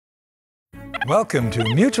Welcome to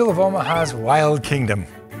Mutual of Omaha's Wild Kingdom.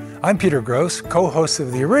 I'm Peter Gross, co-host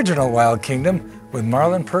of the original Wild Kingdom with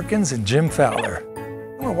Marlin, Perkins, and Jim Fowler.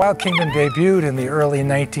 When Wild Kingdom debuted in the early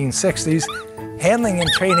 1960s, handling and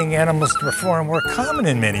training animals to perform were common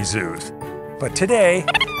in many zoos. But today,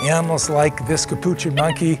 animals like this capuchin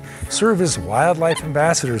monkey serve as wildlife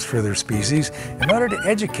ambassadors for their species in order to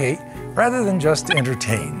educate rather than just to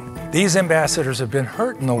entertain. These ambassadors have been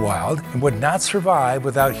hurt in the wild and would not survive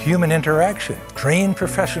without human interaction. Trained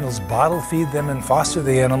professionals bottle feed them and foster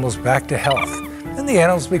the animals back to health. And the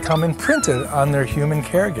animals become imprinted on their human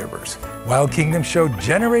caregivers. Wild Kingdom showed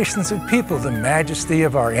generations of people the majesty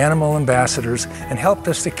of our animal ambassadors and helped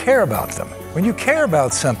us to care about them. When you care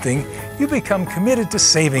about something, you become committed to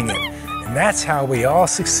saving it. And that's how we all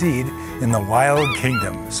succeed in the Wild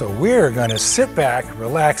Kingdom. So we're going to sit back,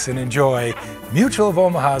 relax, and enjoy Mutual of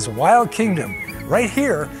Omaha's Wild Kingdom right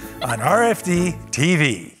here on RFD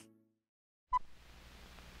TV.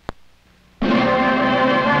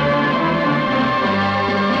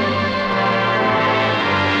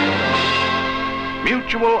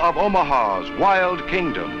 Mutual of Omaha's Wild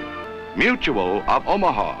Kingdom. Mutual of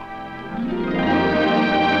Omaha.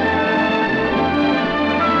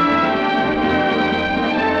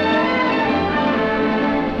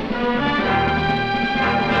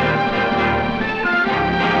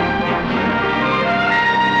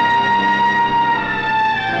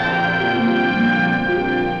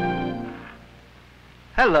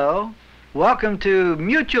 Hello, welcome to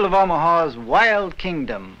Mutual of Omaha's Wild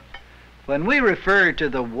Kingdom. When we refer to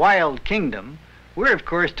the Wild Kingdom, we're of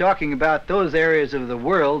course talking about those areas of the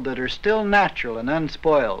world that are still natural and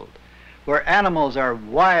unspoiled, where animals are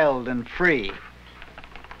wild and free.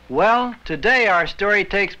 Well, today our story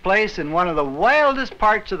takes place in one of the wildest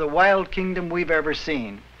parts of the Wild Kingdom we've ever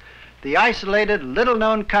seen, the isolated,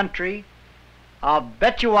 little-known country of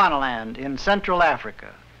Bechuanaland in Central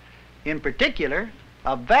Africa. In particular,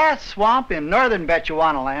 a vast swamp in northern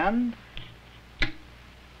Bechuanaland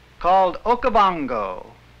called Okavango.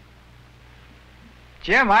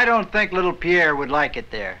 Jim, I don't think little Pierre would like it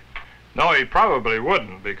there. No, he probably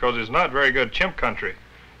wouldn't, because it's not very good chimp country.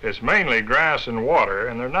 It's mainly grass and water,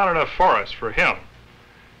 and there's not enough forests for him.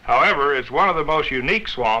 However, it's one of the most unique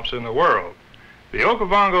swamps in the world. The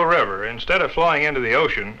Okavango River, instead of flowing into the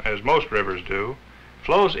ocean, as most rivers do,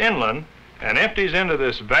 flows inland and empties into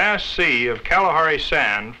this vast sea of Kalahari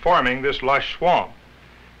sand, forming this lush swamp.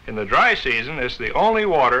 In the dry season, it's the only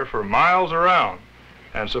water for miles around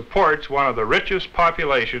and supports one of the richest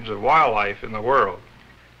populations of wildlife in the world.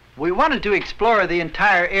 We wanted to explore the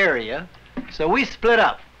entire area, so we split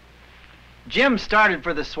up. Jim started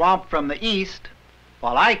for the swamp from the east,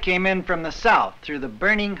 while I came in from the south through the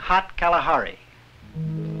burning hot Kalahari.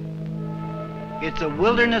 It's a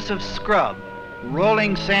wilderness of scrub,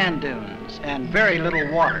 rolling sand dunes, and very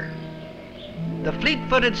little water. The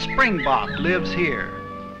fleet-footed springbok lives here.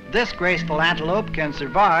 This graceful antelope can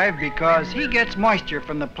survive because he gets moisture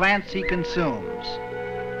from the plants he consumes.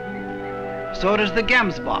 So does the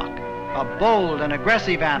gemsbok, a bold and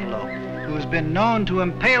aggressive antelope who's been known to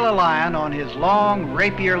impale a lion on his long,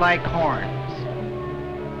 rapier-like horns.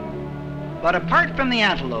 But apart from the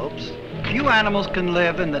antelopes, few animals can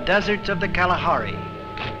live in the deserts of the Kalahari.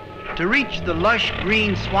 To reach the lush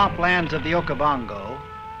green swamplands of the Okavango,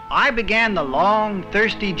 I began the long,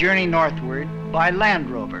 thirsty journey northward by Land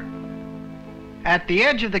Rover. At the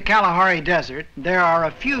edge of the Kalahari Desert, there are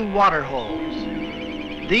a few water holes.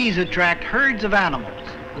 These attract herds of animals,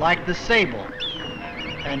 like the sable,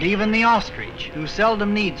 and even the ostrich, who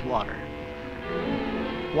seldom needs water.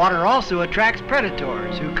 Water also attracts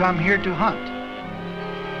predators who come here to hunt.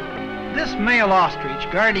 This male ostrich,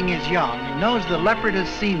 guarding his young, knows the leopard has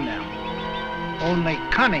seen them. Only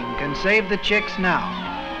cunning can save the chicks now.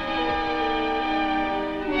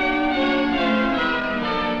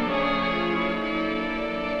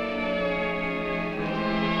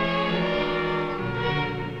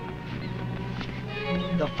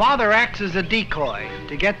 The father acts as a decoy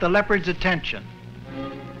to get the leopard's attention.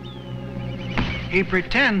 He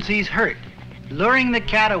pretends he's hurt, luring the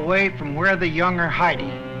cat away from where the young are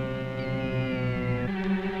hiding.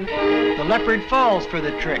 The leopard falls for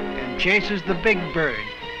the trick and chases the big bird.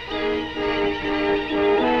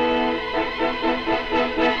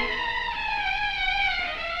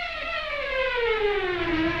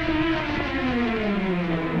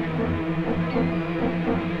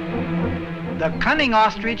 The cunning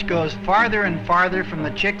ostrich goes farther and farther from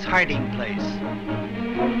the chick's hiding place.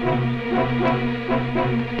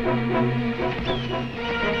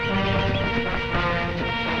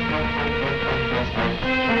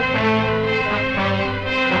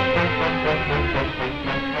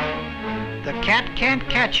 The cat can't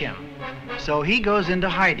catch him, so he goes into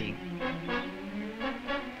hiding.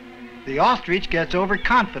 The ostrich gets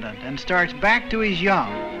overconfident and starts back to his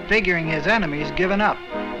young, figuring his enemy's given up.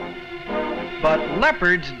 But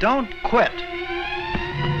leopards don't quit.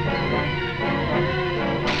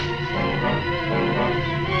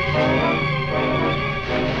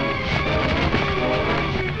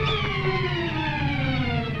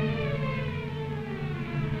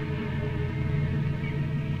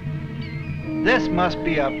 This must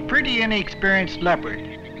be a pretty inexperienced leopard.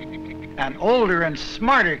 An older and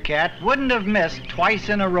smarter cat wouldn't have missed twice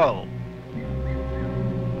in a row.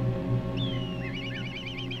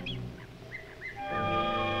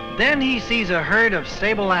 Then he sees a herd of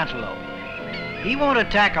sable antelope. He won't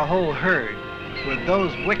attack a whole herd with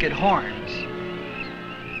those wicked horns.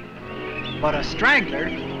 But a straggler,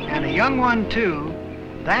 and a young one too,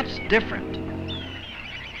 that's different.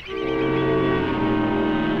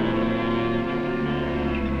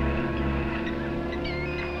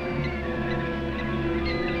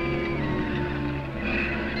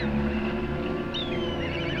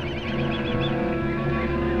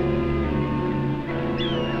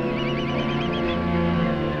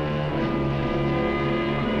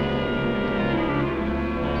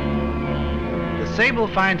 The sable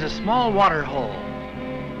finds a small water hole.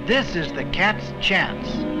 This is the cat's chance.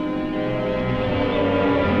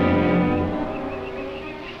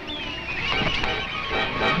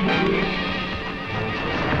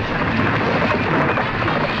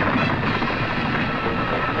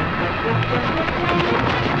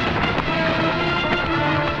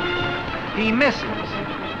 He misses.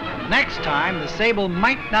 Next time, the sable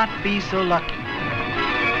might not be so lucky.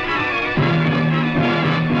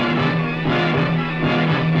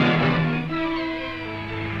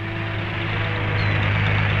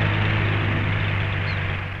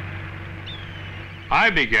 I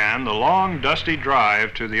began the long, dusty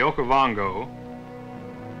drive to the Okavango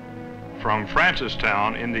from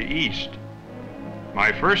Francistown in the east.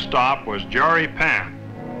 My first stop was Jari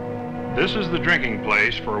Pan. This is the drinking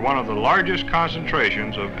place for one of the largest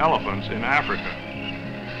concentrations of elephants in Africa.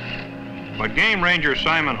 But Game Ranger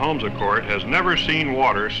Simon Holmescourt has never seen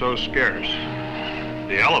water so scarce.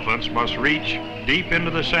 The elephants must reach deep into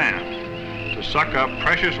the sand to suck up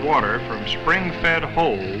precious water from spring-fed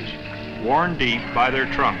holes worn deep by their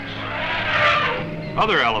trunks.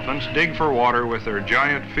 Other elephants dig for water with their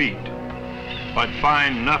giant feet, but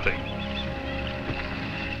find nothing.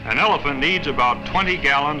 An elephant needs about 20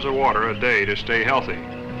 gallons of water a day to stay healthy.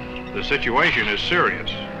 The situation is serious.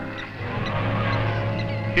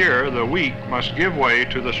 Here, the weak must give way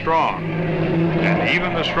to the strong, and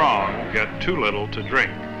even the strong get too little to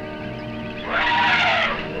drink.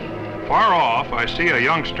 Far off, I see a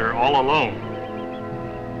youngster all alone.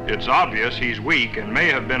 It's obvious he's weak and may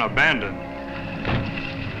have been abandoned.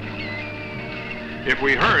 If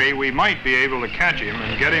we hurry, we might be able to catch him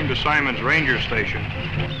and get him to Simon's ranger station,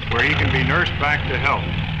 where he can be nursed back to health.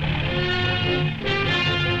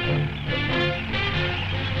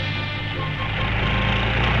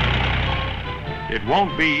 It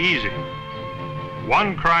won't be easy.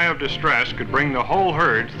 One cry of distress could bring the whole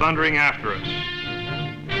herd thundering after us.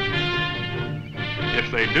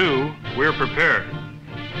 If they do, we're prepared.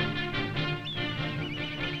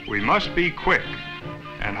 We must be quick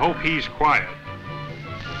and hope he's quiet.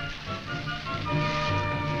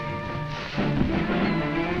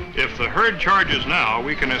 If the herd charges now,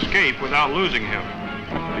 we can escape without losing him,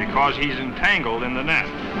 because he's entangled in the net.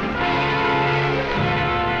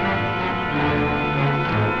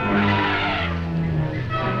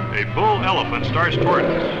 A bull elephant starts toward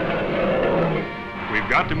us. We've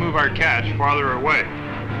got to move our catch farther away.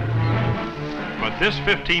 But this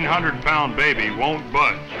 1,500-pound baby won't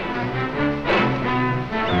budge.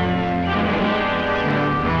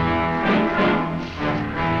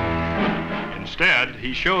 Instead,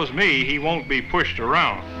 he shows me he won't be pushed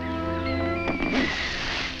around.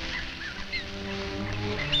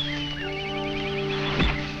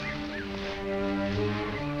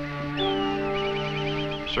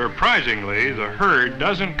 Surprisingly, the herd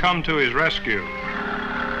doesn't come to his rescue.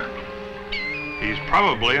 He's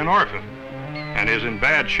probably an orphan and is in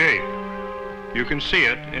bad shape. You can see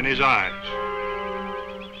it in his eyes.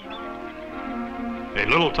 A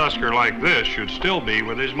little tusker like this should still be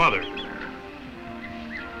with his mother.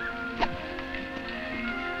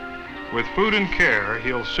 With food and care,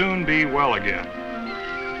 he'll soon be well again.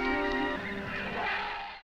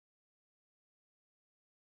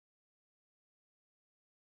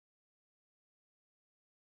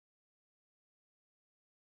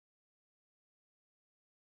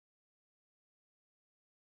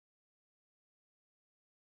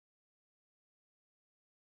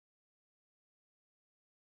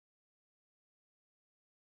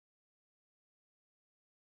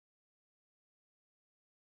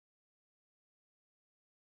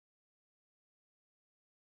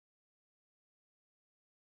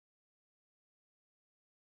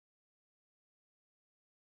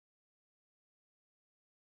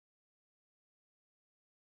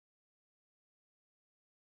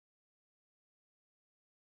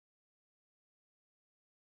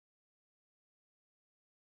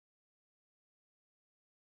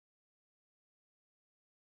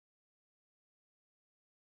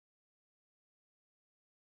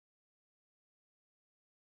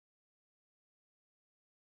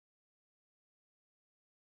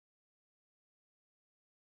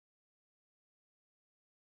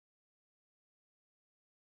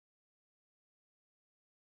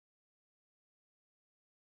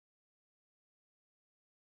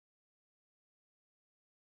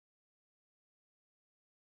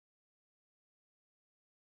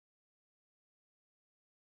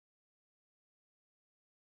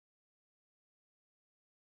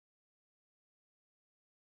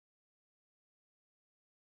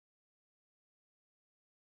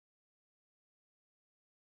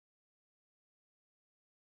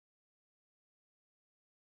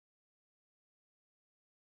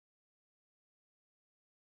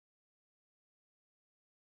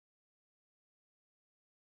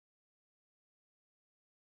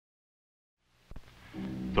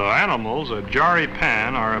 The animals at Jari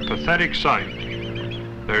Pan are a pathetic sight.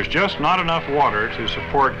 There's just not enough water to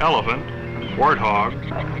support elephant,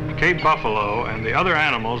 warthog, Cape buffalo, and the other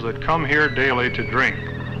animals that come here daily to drink.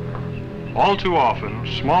 All too often,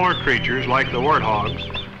 smaller creatures like the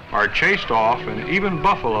warthogs are chased off, and even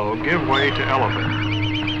buffalo give way to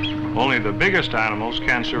elephant. Only the biggest animals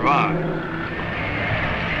can survive.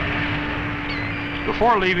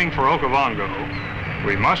 Before leaving for Okavango,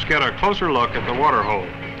 we must get a closer look at the water hole.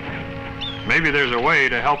 Maybe there's a way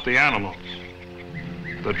to help the animals.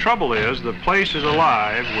 The trouble is, the place is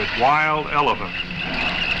alive with wild elephants.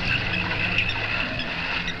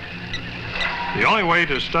 The only way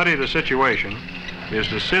to study the situation is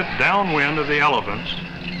to sit downwind of the elephants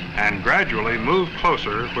and gradually move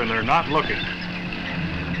closer when they're not looking.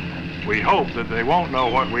 We hope that they won't know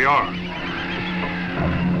what we are.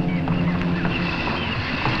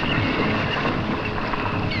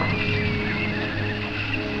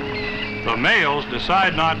 The males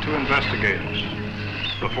decide not to investigate us.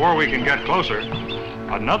 Before we can get closer,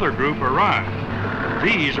 another group arrives.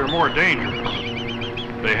 These are more dangerous.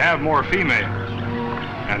 They have more females,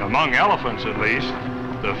 and among elephants at least,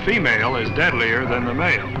 the female is deadlier than the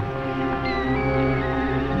male.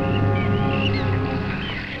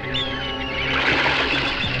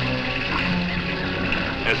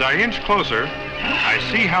 As I inch closer, I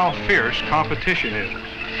see how fierce competition is.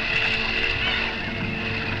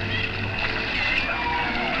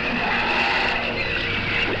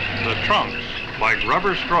 The trunks, like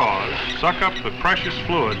rubber straws, suck up the precious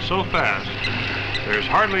fluid so fast, there's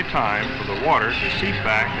hardly time for the water to seep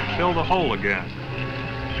back and fill the hole again.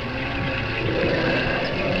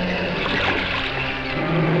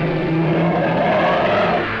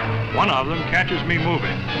 One of them catches me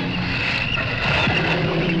moving.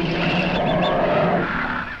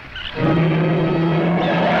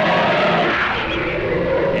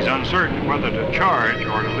 He's uncertain whether to charge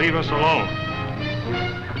or to leave us alone.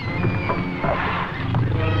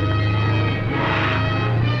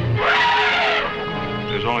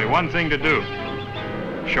 There's only one thing to do.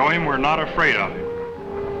 Show him we're not afraid of him.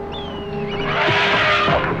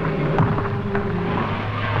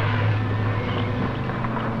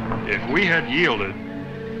 If we had yielded,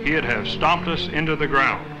 he'd have stomped us into the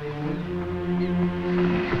ground.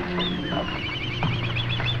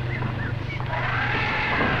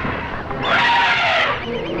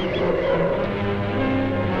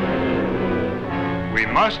 We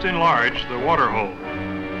must enlarge the water hole.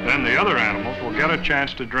 Then the other animals will get a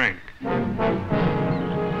chance to drink.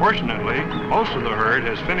 Fortunately, most of the herd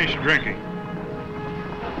has finished drinking.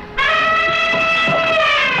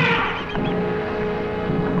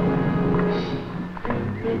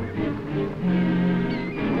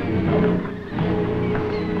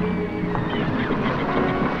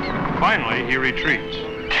 Finally, he retreats.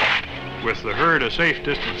 With the herd a safe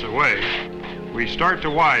distance away, we start to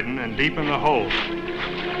widen and deepen the hole.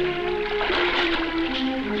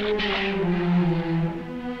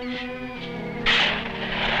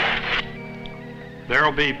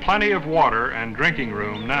 There'll be plenty of water and drinking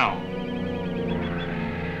room now.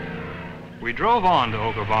 We drove on to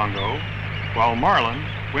Okavango while Marlin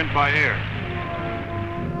went by air.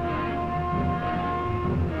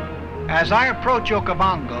 As I approach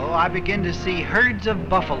Okavango, I begin to see herds of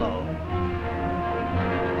buffalo.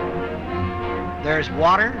 There's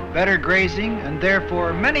water, better grazing, and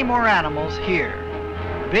therefore many more animals here.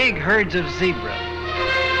 Big herds of zebra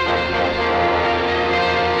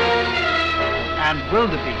and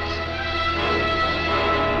wildebeest.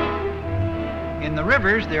 In the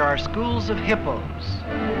rivers, there are schools of hippos.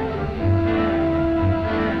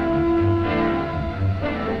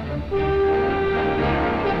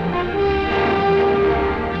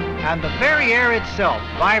 And the very air itself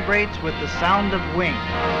vibrates with the sound of wings.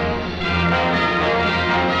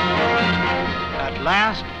 At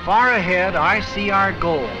last, far ahead, I see our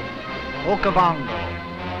goal, Okavango.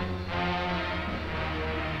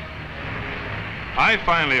 I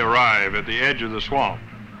finally arrive at the edge of the swamp,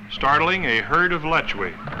 startling a herd of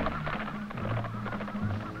lechwe.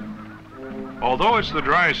 Although it's the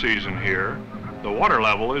dry season here, the water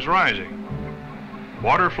level is rising.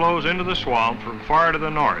 Water flows into the swamp from far to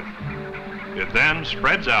the north. It then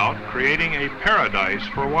spreads out, creating a paradise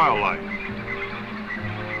for wildlife.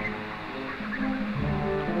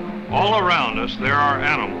 All around us there are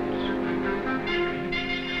animals.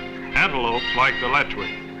 Antelopes like the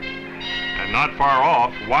lechwe, and not far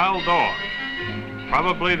off, wild dogs,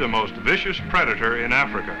 probably the most vicious predator in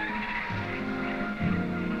Africa.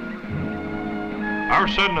 Our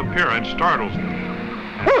sudden appearance startles them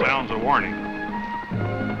and sounds a warning.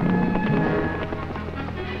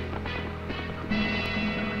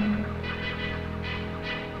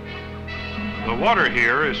 water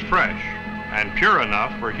here is fresh and pure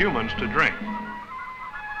enough for humans to drink.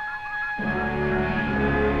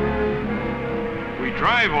 We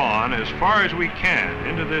drive on as far as we can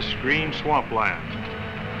into this green swampland.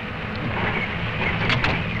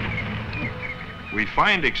 We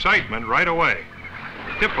find excitement right away.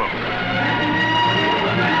 Hippo.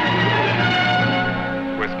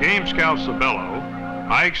 With Game Scout Sabello,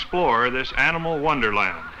 I explore this animal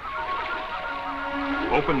wonderland.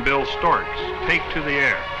 Open-billed storks take to the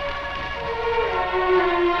air.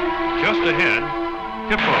 Just ahead,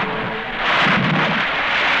 hippo.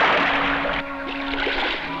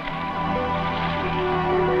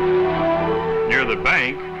 Near the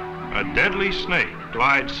bank, a deadly snake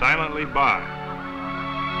glides silently by.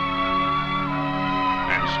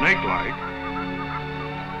 And snake-like,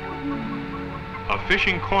 a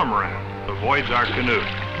fishing cormorant avoids our canoe.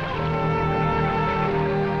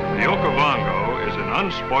 The Okavango is an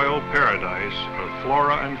unspoiled paradise of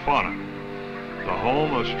flora and fauna, the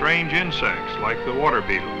home of strange insects like the water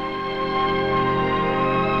beetle,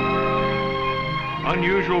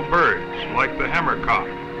 unusual birds like the hammercock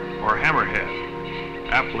or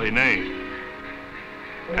hammerhead, aptly named,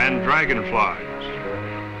 and dragonflies.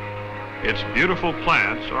 Its beautiful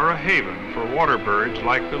plants are a haven for water birds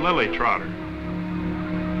like the lily trotter.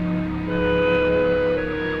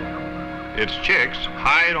 Its chicks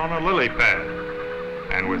hide on a lily pad,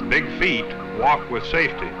 and with big feet, walk with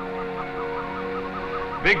safety.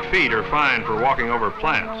 Big feet are fine for walking over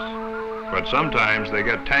plants, but sometimes they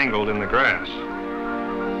get tangled in the grass.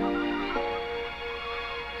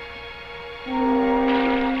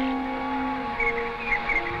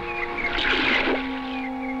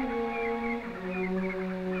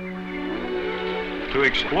 To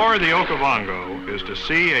explore the Okavango is to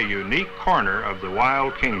see a unique corner of the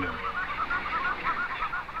wild kingdom.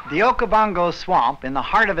 The Okavango swamp in the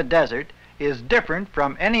heart of a desert is different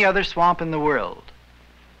from any other swamp in the world.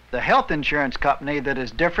 The health insurance company that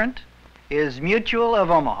is different is Mutual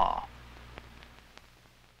of Omaha.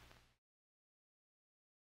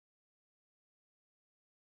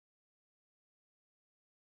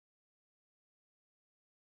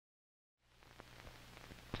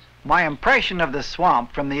 My impression of the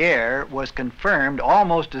swamp from the air was confirmed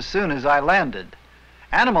almost as soon as I landed.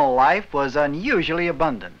 Animal life was unusually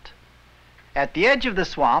abundant. At the edge of the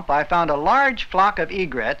swamp, I found a large flock of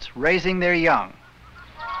egrets raising their young.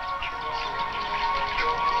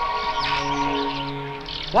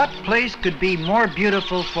 What place could be more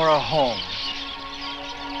beautiful for a home?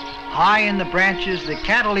 High in the branches, the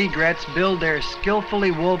cattle egrets build their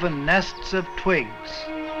skillfully woven nests of twigs.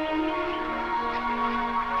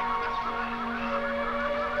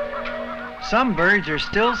 Some birds are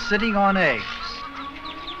still sitting on eggs.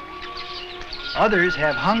 Others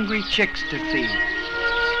have hungry chicks to feed.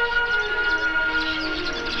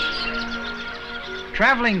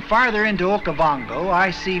 Traveling farther into Okavango,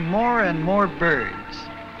 I see more and more birds.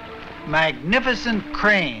 Magnificent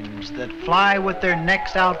cranes that fly with their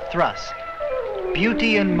necks out thrust.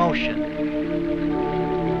 Beauty in motion.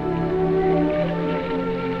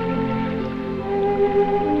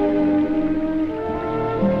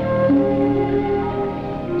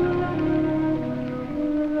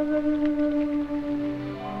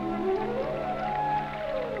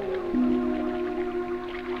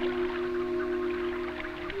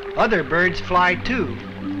 Other birds fly too.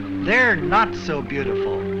 They're not so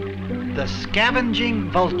beautiful. The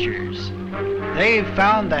scavenging vultures. They've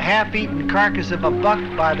found the half-eaten carcass of a buck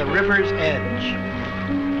by the river's edge.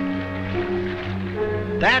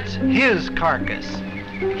 That's his carcass.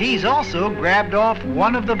 He's also grabbed off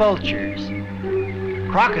one of the vultures.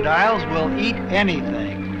 Crocodiles will eat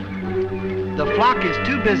anything. The flock is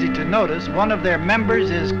too busy to notice one of their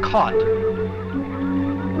members is caught.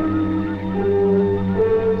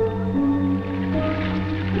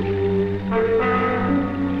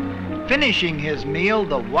 Finishing his meal,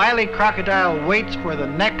 the wily crocodile waits for the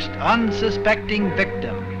next unsuspecting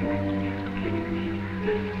victim.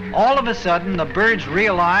 All of a sudden, the birds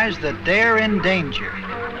realize that they're in danger.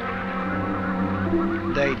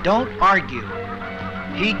 They don't argue.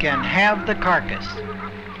 He can have the carcass.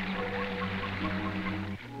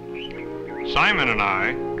 Simon and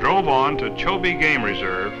I drove on to Chobe Game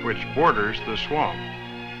Reserve, which borders the swamp.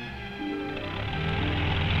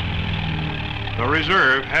 The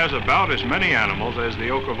reserve has about as many animals as the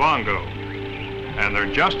Okavango, and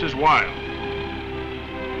they're just as wild.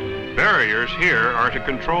 Barriers here are to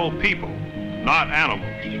control people, not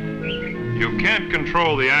animals. You can't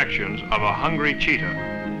control the actions of a hungry cheetah.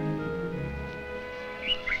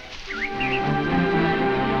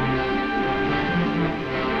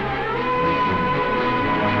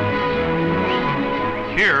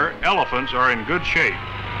 elephants are in good shape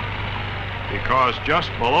because just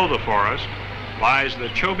below the forest lies the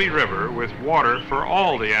Chobe River with water for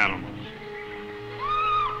all the animals.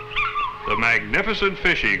 The magnificent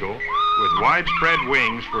fish eagle with widespread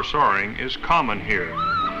wings for soaring is common here.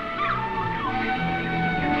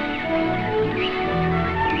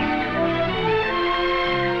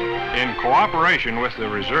 In cooperation with the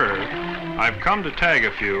reserve, I've come to tag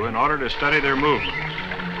a few in order to study their movements.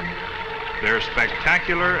 They're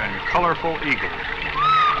spectacular and colorful eagles.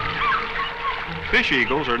 Fish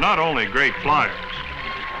eagles are not only great flyers,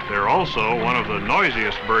 they're also one of the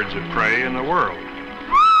noisiest birds of prey in the world.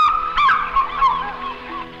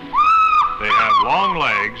 They have long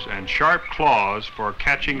legs and sharp claws for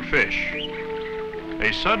catching fish.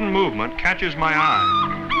 A sudden movement catches my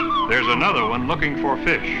eye. There's another one looking for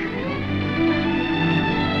fish.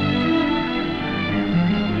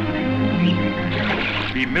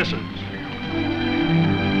 He misses.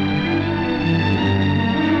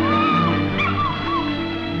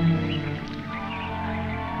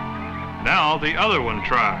 Now the other one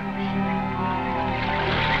tries.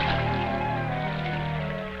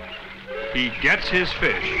 He gets his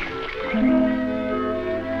fish.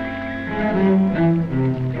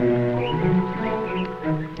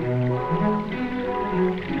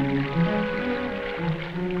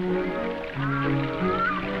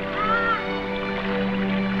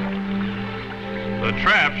 The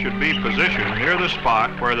trap should be positioned near the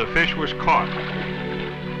spot where the fish was caught.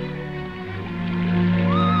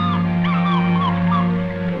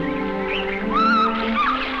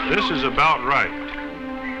 This is about right.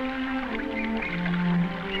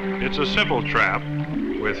 It's a simple trap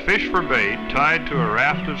with fish for bait tied to a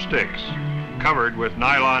raft of sticks covered with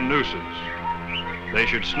nylon nooses. They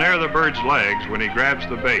should snare the bird's legs when he grabs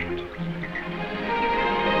the bait.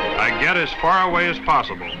 I get as far away as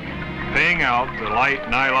possible, paying out the light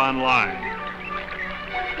nylon line.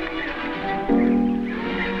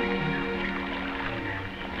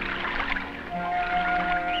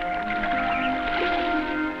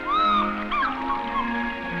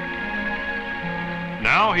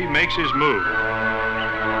 Now he makes his move. He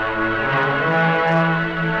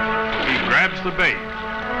grabs the bait,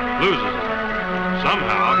 loses it.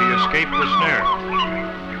 Somehow he escaped the snare.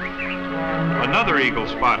 Another eagle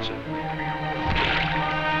spots it.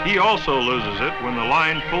 He also loses it when the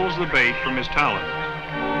line pulls the bait from his talons.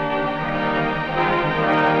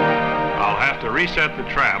 I'll have to reset the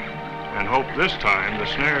trap and hope this time the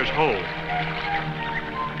snares hold.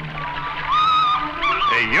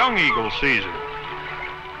 A young eagle sees it.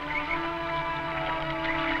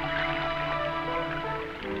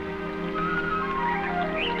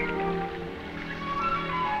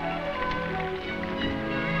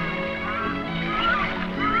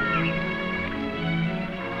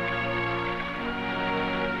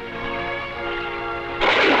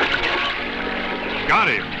 Got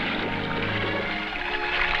him.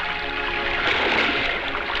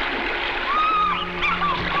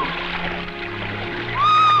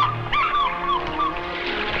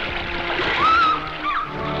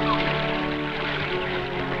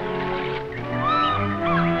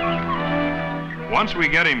 Once we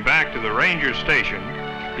get him back to the ranger station,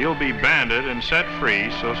 he'll be banded and set free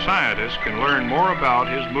so scientists can learn more about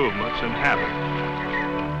his movements and habits.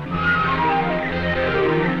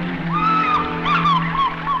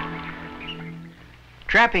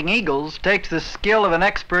 Trapping eagles takes the skill of an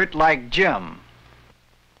expert like Jim.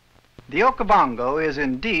 The Okavango is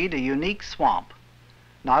indeed a unique swamp,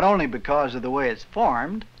 not only because of the way it's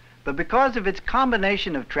formed, but because of its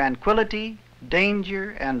combination of tranquility,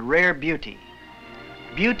 danger, and rare beauty.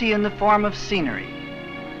 Beauty in the form of scenery,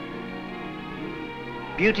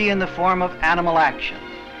 beauty in the form of animal action,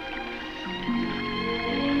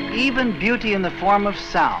 even beauty in the form of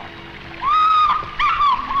sound.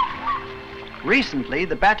 Recently,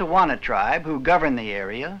 the Batawana tribe, who govern the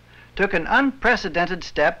area, took an unprecedented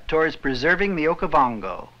step towards preserving the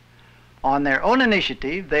Okavango. On their own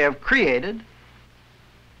initiative, they have created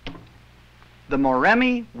the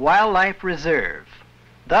Moremi Wildlife Reserve,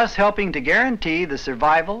 thus helping to guarantee the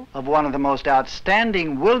survival of one of the most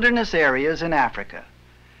outstanding wilderness areas in Africa.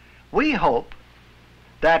 We hope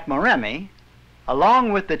that Moremi,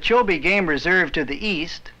 along with the Chobe Game Reserve to the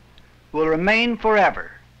east, will remain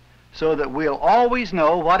forever, so that we'll always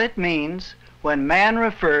know what it means when man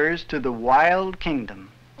refers to the wild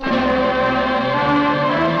kingdom.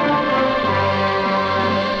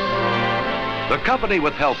 The company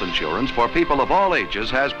with health insurance for people of all ages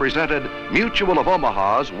has presented Mutual of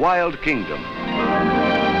Omaha's Wild Kingdom.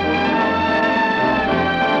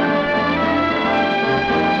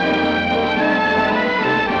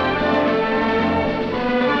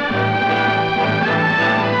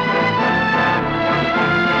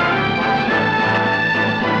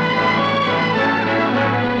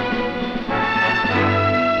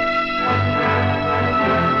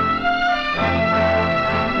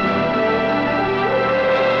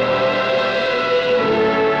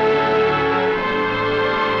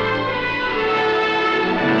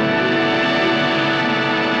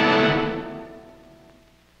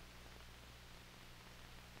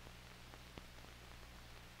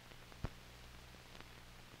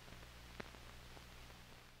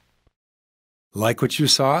 Like what you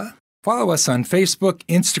saw? Follow us on Facebook,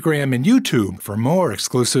 Instagram, and YouTube for more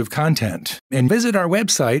exclusive content. And visit our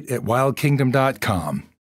website at wildkingdom.com.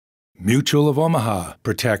 Mutual of Omaha.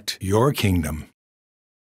 Protect your kingdom.